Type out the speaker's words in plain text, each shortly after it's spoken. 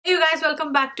guys,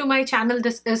 welcome back to my channel.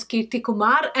 This is Keerthi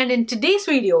Kumar, and in today's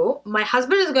video my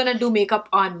husband is gonna do makeup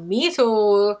on me.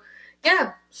 So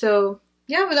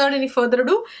yeah, without any further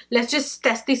ado, let's just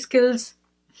test the skills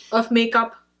of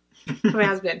makeup for my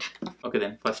husband. Okay,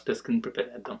 then first skin prepare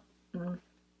చేద్దాం.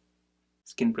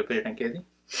 Skin prepare చేయడానికి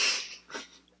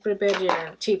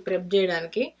prep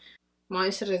చేయడానికి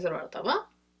moisturiser వాడతావా?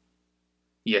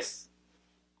 Yes.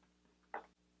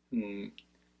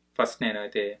 First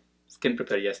నేనైతే skin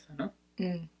prepare చేస్తాను.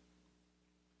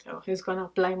 So he's gonna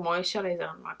apply moisturizer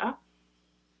అన్నమాట.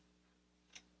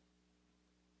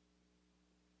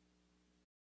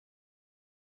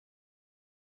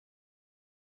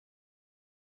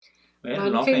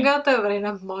 Finger తో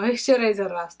ఎవరైనా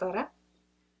moisturiser రాస్తారా?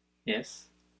 Yes.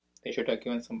 They should have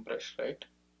given some brush, right?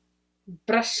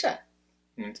 Brush?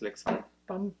 Means like some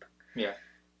pump. Yeah.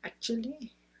 Actually,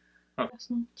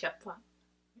 చెప్పా.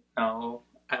 Now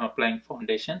I'm applying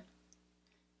foundation.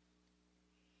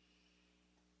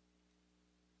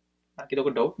 నాకు ఇది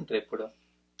ఒక డౌట్ ఉంటుంది ఎప్పుడు.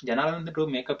 జనాలందరూ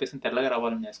మేకప్ వేసి తెల్లగా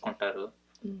రావాలని వేసుకుంటారు.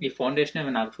 ఈ ఫౌండేషన్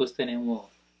నాకు చూస్తేనేమో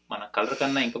మన కలర్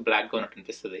కన్నా ఇంకా బ్లాక్ గా ఉన్నట్టు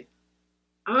అనిపిస్తుంది.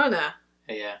 అవునా?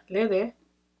 అయ్యా లేదే.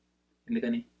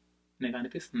 ఎందుకని? నీకు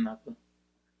అనిపిస్తుంది. నాకు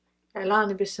ఎలా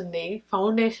అనిపిస్తుంది?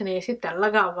 ఫౌండేషన్ వేసి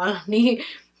తెల్లగా అవ్వాలని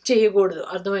చేయకూడదు,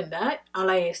 అర్థమైందా?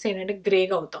 అలా వేస్తే ఏంటంటే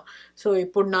గ్రేగా అవుతాం. సో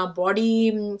ఇప్పుడు నా బాడీ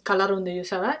కలర్ ఉంది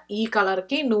చూసావా, ఈ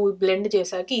కలర్కి నువ్వు బ్లెండ్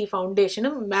చేసాక ఈ ఫౌండేషన్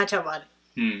మ్యాచ్ అవ్వాలి.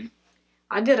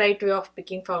 అది right way of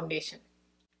picking foundation.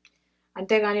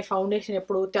 అంతేగాని ఫౌండేషన్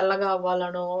ఎప్పుడు తెల్లగా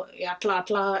అవ్వాలనో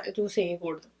అట్లా చూసి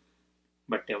వేయకూడదు.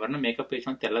 బట్ ఎవరైనా మేకప్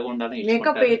వేసుకుని తెల్లగా ఉండాలని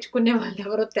మేకప్ వేయించుకునే వాళ్ళు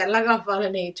ఎవరో తెల్లగా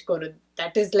అవ్వాలని వేయించుకోరు.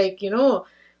 దట్ ఈస్ లైక్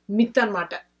మిత్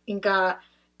అనమాట. ఇంకా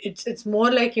ఇట్స్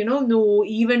మోర్ లైక్ నువ్వు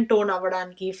ఈవెన్ టోన్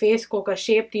అవ్వడానికి, ఫేస్కి ఒక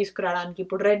షేప్ తీసుకురావడానికి.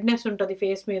 ఇప్పుడు రెడ్నెస్ ఉంటుంది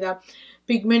ఫేస్ మీద,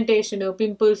 పిగ్మెంటేషన్,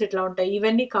 పింపుల్స్ ఇట్లా ఉంటాయి,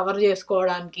 ఇవన్నీ కవర్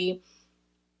చేసుకోవడానికి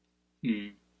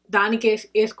దానికి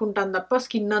వేసుకుంటాను తప్ప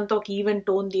స్కిన్ అంతా ఒక ఈవెన్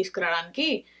టోన్ తీసుకురావడానికి.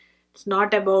 ఇట్స్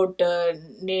నాట్ అబౌట్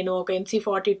నేను ఒక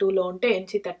NC42లో ఉంటే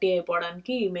NC30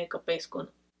 అయిపోవడానికి మేకప్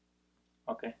వేసుకోను.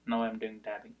 Okay, now I am doing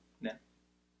topping then.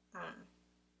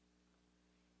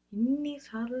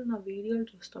 ఇన్నిసార్లు నా వీడియోలు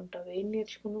చూస్తుంటావు, ఏం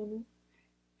నేర్చుకున్నాను?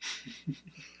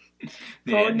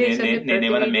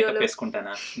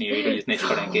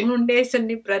 ఫౌండేషన్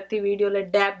ని ప్రతి వీడియోలో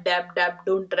dub dub dub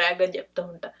don't drag అని చెప్తూ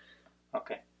ఉంటా.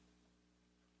 ఓకే,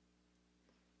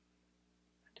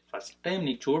 ఫస్ట్ టైం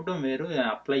నీ చూడడం వేరు,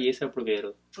 అప్లై చేసేప్పుడు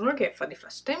వేరు. Okay, for the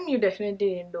first time you definitely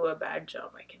didn't do a bad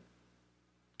job. I can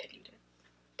tell you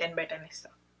 10 by 10 ఇస్తా.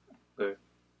 గుడ్.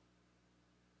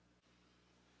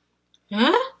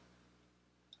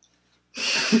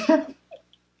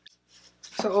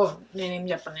 సో నేనేం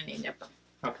చెప్పను.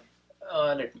 Okay,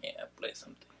 let me apply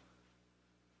something.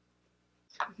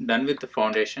 Done with the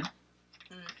foundation.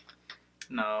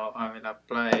 Now I will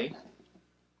apply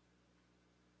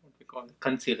what we call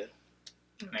concealer.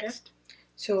 Okay. Next.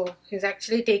 So he's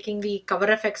actually taking the Cover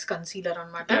FX concealer on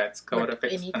my. Yeah, it's Cover FX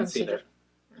any concealer.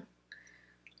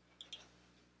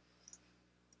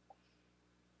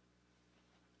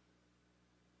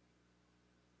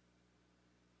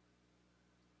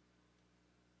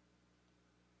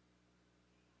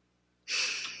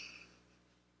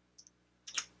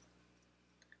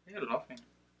 You're laughing.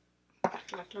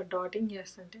 అట్లా dating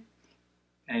చేస్తుంటే.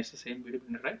 And it's the same beauty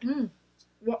blender, right?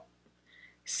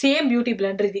 Same beauty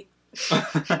blender ఇది.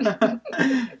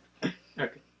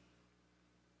 Okay.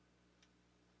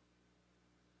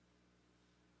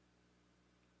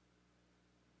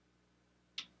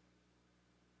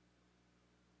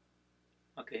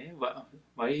 Okay,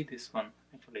 why this one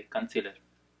actually concealer?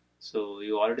 So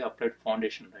you already applied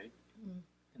foundation, right?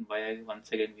 And why once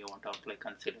again you want to apply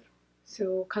concealer? So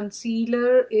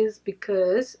concealer is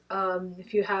because if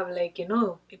you have like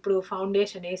ఇప్పుడు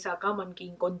foundation వేసాక మనకి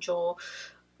ఇంకొంచెం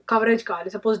coverage కావాలి.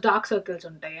 Suppose dark circles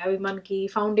ఉంటాయి, అవి మనకి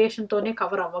foundation తోనే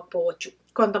cover అవ్వకపోవచ్చు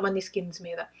కొంతమంది స్కిన్స్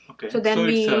మీద. So then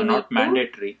it's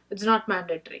not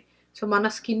mandatory. So మన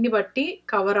స్కిన్ ని బట్టి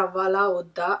కవర్ అవ్వాలా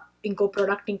వద్దా, ఇంకో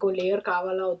ప్రొడక్ట్ ఇంకో లేయర్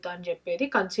కావాలా వద్దా అని చెప్పేది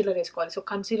కన్సీలర్ వేసుకోవాలి. So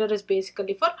concealer is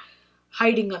basically for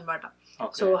hiding అనమాట.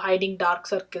 సో హైడింగ్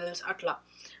డార్క్ సర్కిల్స్ అట్లా.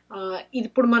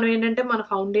 ఇప్పుడు మనం ఏంటంటే మన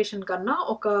ఫౌండేషన్ కన్నా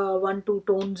ఒక 1-2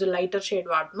 టోన్స్ లైటర్ షేడ్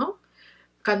వాడుతున్నాం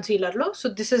కన్సీలర్లో. So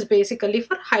this is basically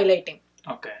for highlighting.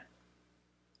 Okay.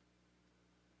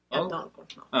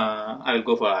 I will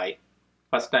go for eye.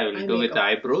 First I will do with the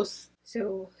eyebrows. So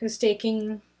he's taking.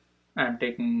 I'm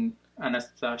taking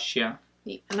Anastasia.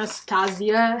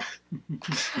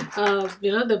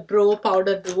 The brow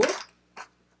powder duo.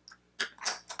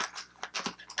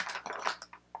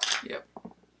 Yep.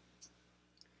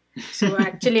 So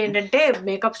actually ఏంటంటే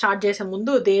makeup start చేసే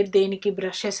ముందు దేనికి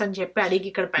brushes అని చెప్పి అడిగి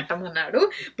ఇక్కడ పెట్టమన్నాడు.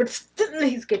 But still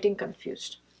he's getting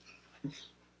confused.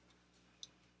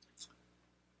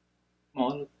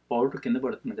 మామూలు powder కింద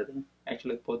పడుతుంది కదా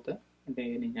యాక్చువల్గా పోతే, అంటే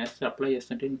నేను అప్లై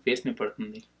చేస్తుంటే ఫేస్ మీద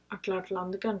పడుతుంది. అట్లా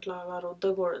అందుకే అట్లా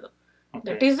రుద్దకూడదు.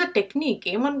 That is the technique.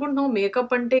 ఏమనుకుంటున్నావు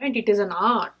మేకప్ అంటే it is an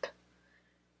art.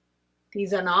 It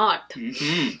is an art.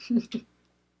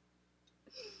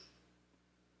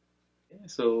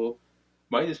 So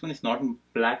why this one is not in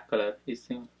black color? It's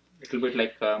a little bit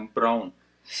like brown.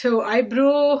 So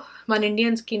eyebrow మన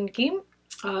Indian skin కి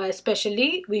especially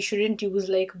we shouldn't use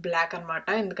like black అనమాట.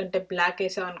 ఎందుకంటే black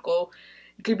వేసామనుకో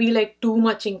it will be like too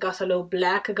much. ఇంకా అసలు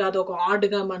black కాదు, ఒక add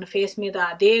గా మన ఫేస్ మీద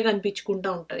అదే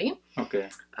కనిపించుకుంటా ఉంటది.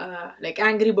 లైక్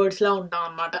యాంగ్రీ బర్డ్స్ లా ఉంటాం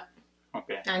అనమాట.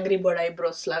 యాంగ్రీ బర్డ్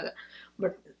ఐబ్రోస్ లాగా.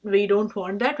 But we don't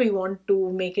want that. We want to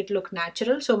make it look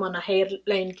natural. So మన హెయిర్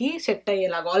లైన్ కి సెట్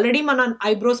అయ్యేలాగా. ఆల్రెడీ మన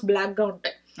ఐబ్రోస్ బ్లాక్ గా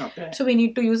ఉంటాయి. So we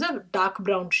need to use a dark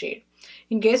brown shade.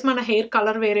 In case మన hair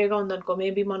colour వేరేగా ఉందనుకో,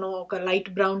 maybe మనం ఒక లైట్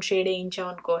బ్రౌన్ షేడ్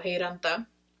వేయించామనుకో హెయిర్ అంతా,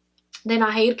 దెన్ ఆ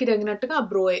హెయిర్ కి తగినట్టుగా ఆ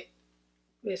బ్రో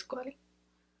వేసుకోవాలి.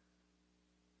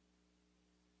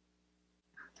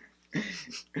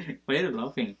 Why are you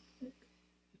laughing?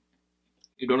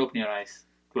 You don't open your eyes.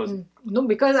 Close. No,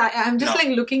 because I'm just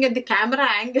like looking at the camera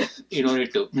angle. You don't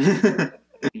need to.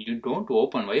 You don't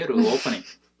open. Why are you opening?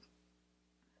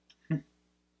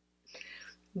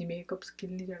 The makeup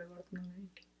skill ni jadagodtunna.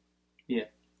 Yeah.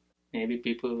 Maybe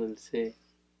people will say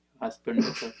husband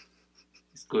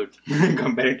is good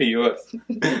compared to yours.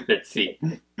 Let's see.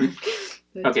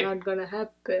 That's not gonna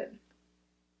happen.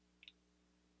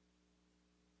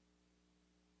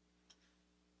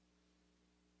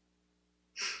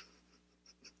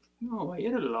 No, why are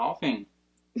you laughing?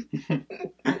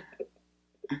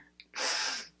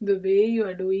 The way you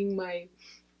are doing my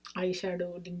eyeshadow,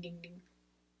 ding ding ding.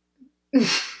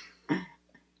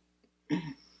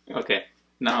 Okay,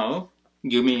 now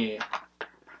give me.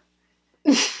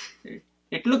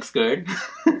 It looks good.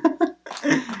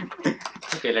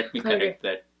 Okay, let me correct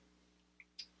that.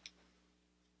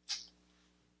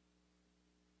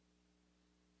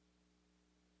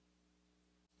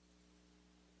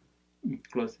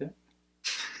 Closer.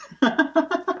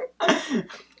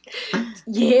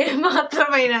 ఏ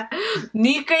మాత్రమైనా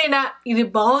నీకైనా ఇది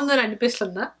బాగుందని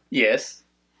అనిపిస్తుందా? Yes.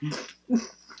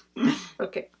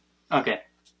 Okay. Okay.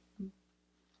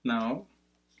 Now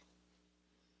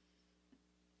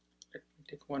let me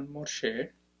take one more shade.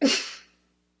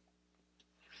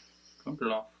 Don't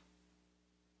laugh.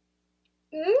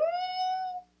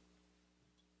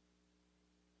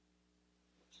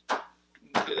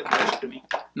 Give the brush to me.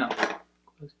 Now.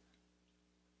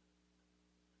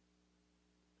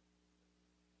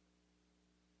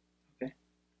 Okay.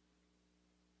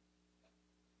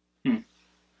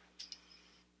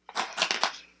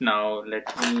 Now let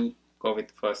me go with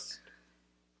first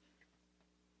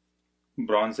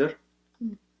bronzer.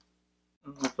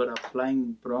 For applying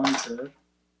bronzer,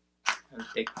 I'll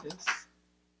take this.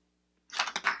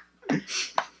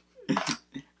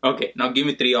 Okay, now give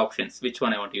me 3 options. Which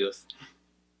one I want to use?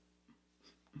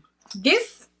 This.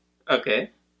 Okay.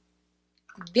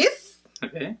 This.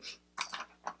 Okay.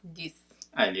 This.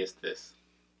 I'll use this.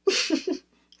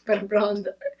 For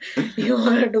bronzer. You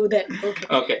wanna do that? Okay.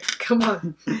 Okay. Come on.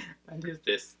 I'll use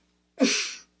this.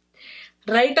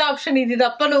 Right option ఇది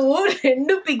తప్ప నువ్వు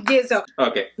 2 pick చేసావు.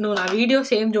 Okay. నువ్వు నా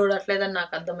videos ఏం చూడట్లేదని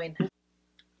నాకు అర్థమైంది.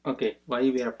 Okay, why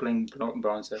we are applying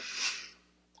bronzer?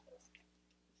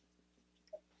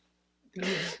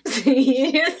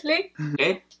 Seriously?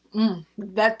 Okay.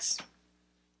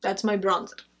 That's my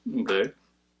bronzer. Good.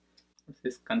 What's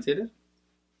this? Concealer?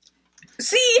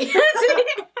 Seriously?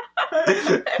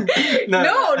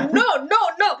 No.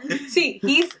 See,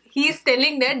 he's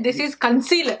telling that this is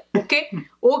concealer. Okay.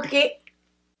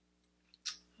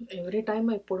 Every time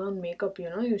I put on makeup,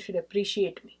 you should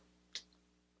appreciate me.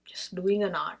 Just doing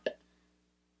an art.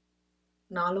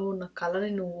 నాలో ఉన్న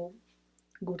కళని నువ్వు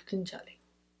గుర్తించాలి.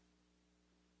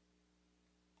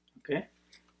 Okay.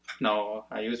 Now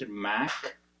I used MAC.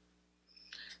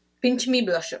 Pinch Me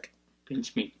blusher. Pinch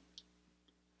Me.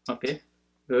 Okay.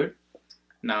 Good.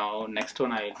 Now next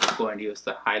one I go and use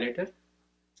the highlighter.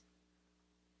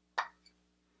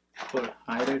 For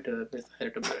highlighter, this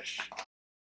highlighter brush.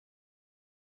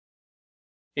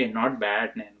 Hey, not bad,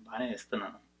 నేను బాగానే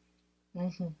ఇస్తున్నాను.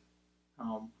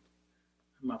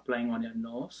 I'm applying on your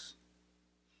nose,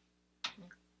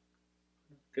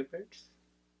 pupids,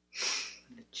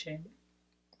 and the chin.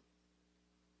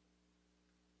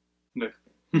 Good.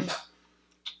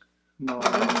 Now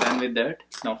I'm done with that.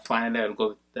 Now finally I'll go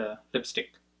with the lipstick.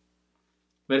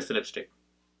 Where's the lipstick?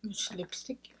 Which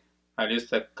lipstick? I'll use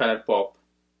the Color Pop.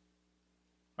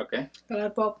 Okay. Color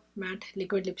Pop matte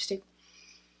liquid lipstick.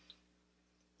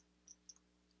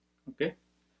 Okay.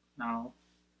 Now.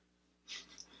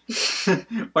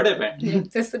 What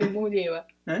happened? Just remove it.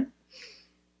 Huh?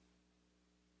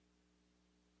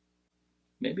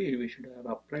 Maybe we should have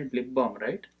applied lip balm,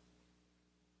 right?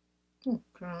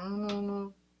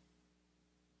 No.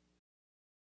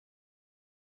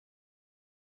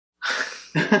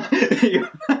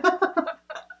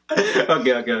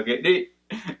 Okay.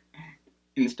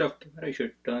 Instead of camera, I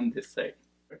should turn this side.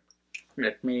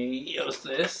 Let me use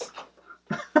this.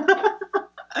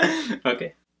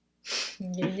 Okay.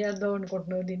 ఏం చేద్దాం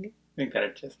అనుకుంటున్నావు దీన్ని? నేను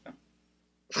correct చేస్తాను.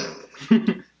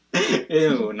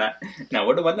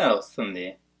 నవ్వడం వల్ల వస్తుంది.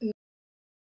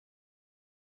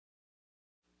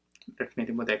 Let me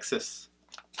remove the excess.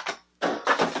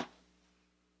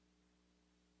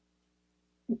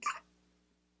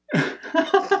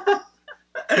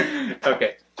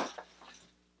 Okay.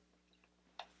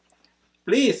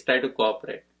 Please try to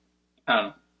cooperate.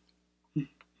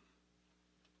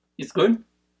 It's good.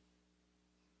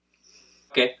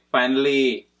 Okay, finally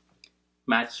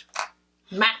match.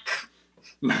 MAC.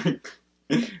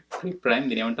 Prime,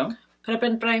 దీని ఏమంటాం? Prep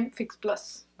and Prime Fix Plus.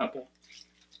 Okay.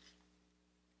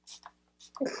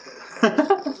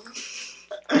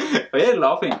 Why are you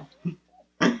laughing?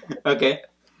 Okay.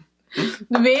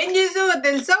 నువ్వేం చేసావో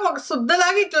తెలుసా? ఒక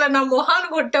శుద్ధలాగా ఇట్లా నా మొహాన్ని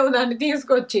కొట్టావు దాన్ని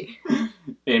తీసుకొచ్చి.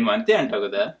 నేను అంతే అంటావు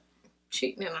కదా.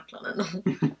 నేను అట్లా నన్ను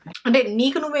అంటే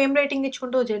నీకు నువ్వేం రేటింగ్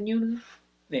ఇచ్చుకుంటావు జెన్యూన్?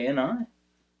 నేనా?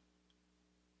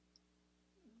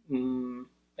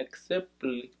 Except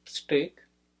lipstick,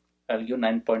 I'll give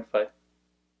 9.5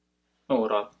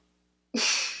 overall.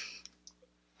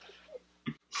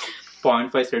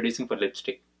 0.5 reducing for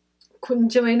lipstick.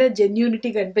 కొంచెమైనా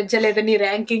జెన్యూనిటీ కనిపించలేదు నీ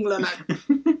ర్యాంకింగ్ లో నాకు.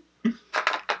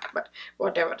 But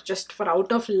whatever, just for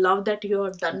out of love that you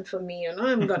have done for me,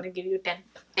 I'm gonna give you 10.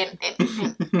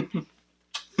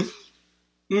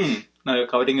 Now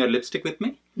you're covering your lipstick with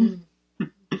me?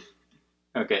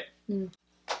 Okay.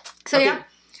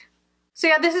 So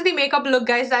yeah, this is the makeup look,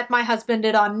 guys, that my husband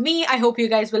did on me. I hope you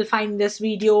guys will find this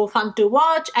video fun to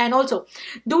watch. And also,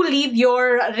 do leave your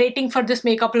rating for this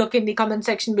makeup look in the comment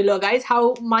section below, guys. How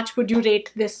much would you rate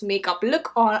this makeup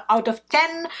look or out of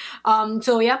 10?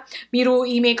 So yeah, Miru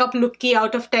e makeup look ki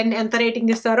out of 10 enta rating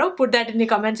istaro? Put that in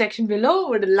the comment section below.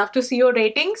 Would love to see your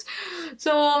ratings.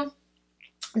 So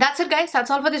that's it, guys.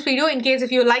 That's all for this video. In case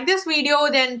if you like this video,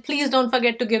 then please don't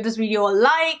forget to give this video a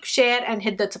like, share, and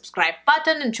hit that subscribe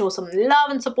button and show some love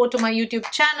and support to my YouTube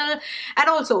channel. And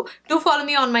also, do follow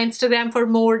me on my Instagram for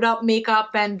more makeup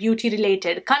and beauty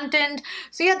related content.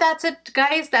 So yeah, that's it,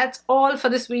 guys. That's all for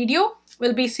this video.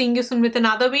 We'll be seeing you soon with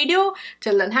another video.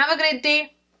 Till then, have a great day.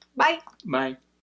 Bye. Bye.